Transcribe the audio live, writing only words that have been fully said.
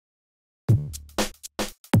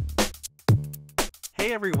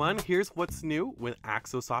Hey everyone, here's what's new with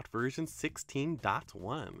Axosoft version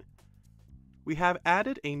 16.1. We have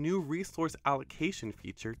added a new resource allocation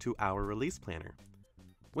feature to our release planner.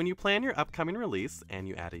 When you plan your upcoming release and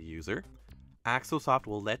you add a user, Axosoft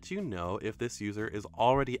will let you know if this user is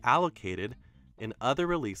already allocated in other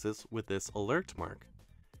releases with this alert mark.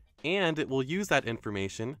 And it will use that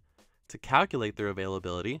information to calculate their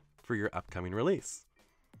availability for your upcoming release.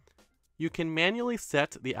 You can manually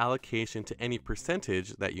set the allocation to any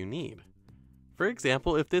percentage that you need. For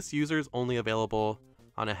example, if this user is only available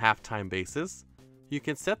on a half-time basis, you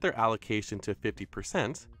can set their allocation to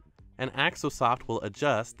 50%, and Axosoft will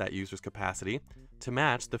adjust that user's capacity to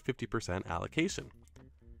match the 50% allocation.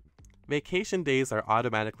 Vacation days are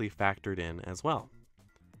automatically factored in as well.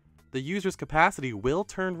 The user's capacity will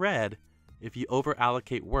turn red if you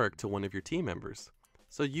over-allocate work to one of your team members,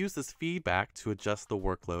 so use this feedback to adjust the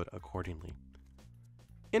workload accordingly.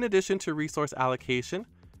 In addition to resource allocation,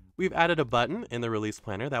 we've added a button in the release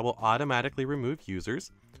planner that will automatically remove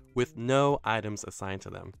users with no items assigned to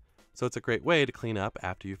them, so it's a great way to clean up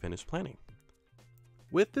after you finish planning.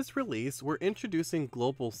 With this release, we're introducing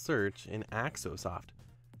global search in Axosoft.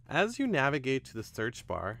 As you navigate to the search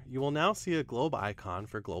bar, you will now see a globe icon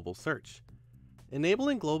for global search.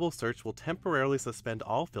 Enabling global search will temporarily suspend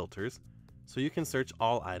all filters, so you can search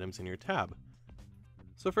all items in your tab.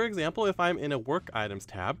 So for example, if I'm in a work items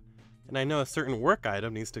tab, and I know a certain work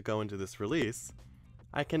item needs to go into this release,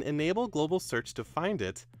 I can enable global search to find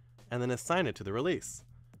it and then assign it to the release.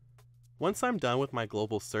 Once I'm done with my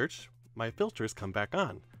global search, my filters come back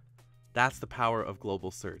on. That's the power of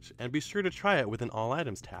global search, and be sure to try it with an All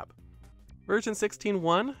Items tab. Version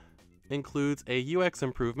 16.1 includes a UX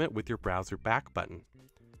improvement with your browser back button.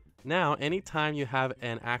 Now, anytime you have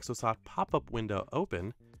an Axosoft pop-up window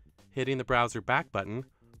open, hitting the browser back button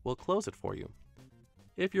will close it for you.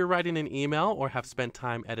 If you're writing an email or have spent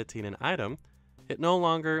time editing an item, it no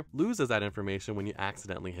longer loses that information when you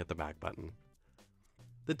accidentally hit the back button.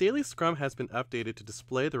 The daily scrum has been updated to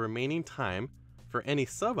display the remaining time for any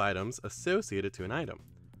sub-items associated to an item.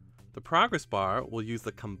 The progress bar will use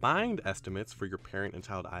the combined estimates for your parent and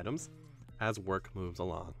child items as work moves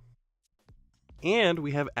along. And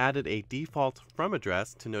we have added a default from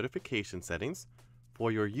address to notification settings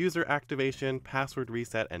for your user activation, password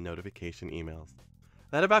reset, and notification emails.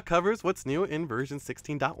 That about covers what's new in version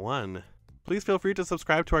 16.1. Please feel free to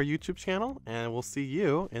subscribe to our YouTube channel, and we'll see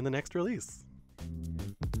you in the next release.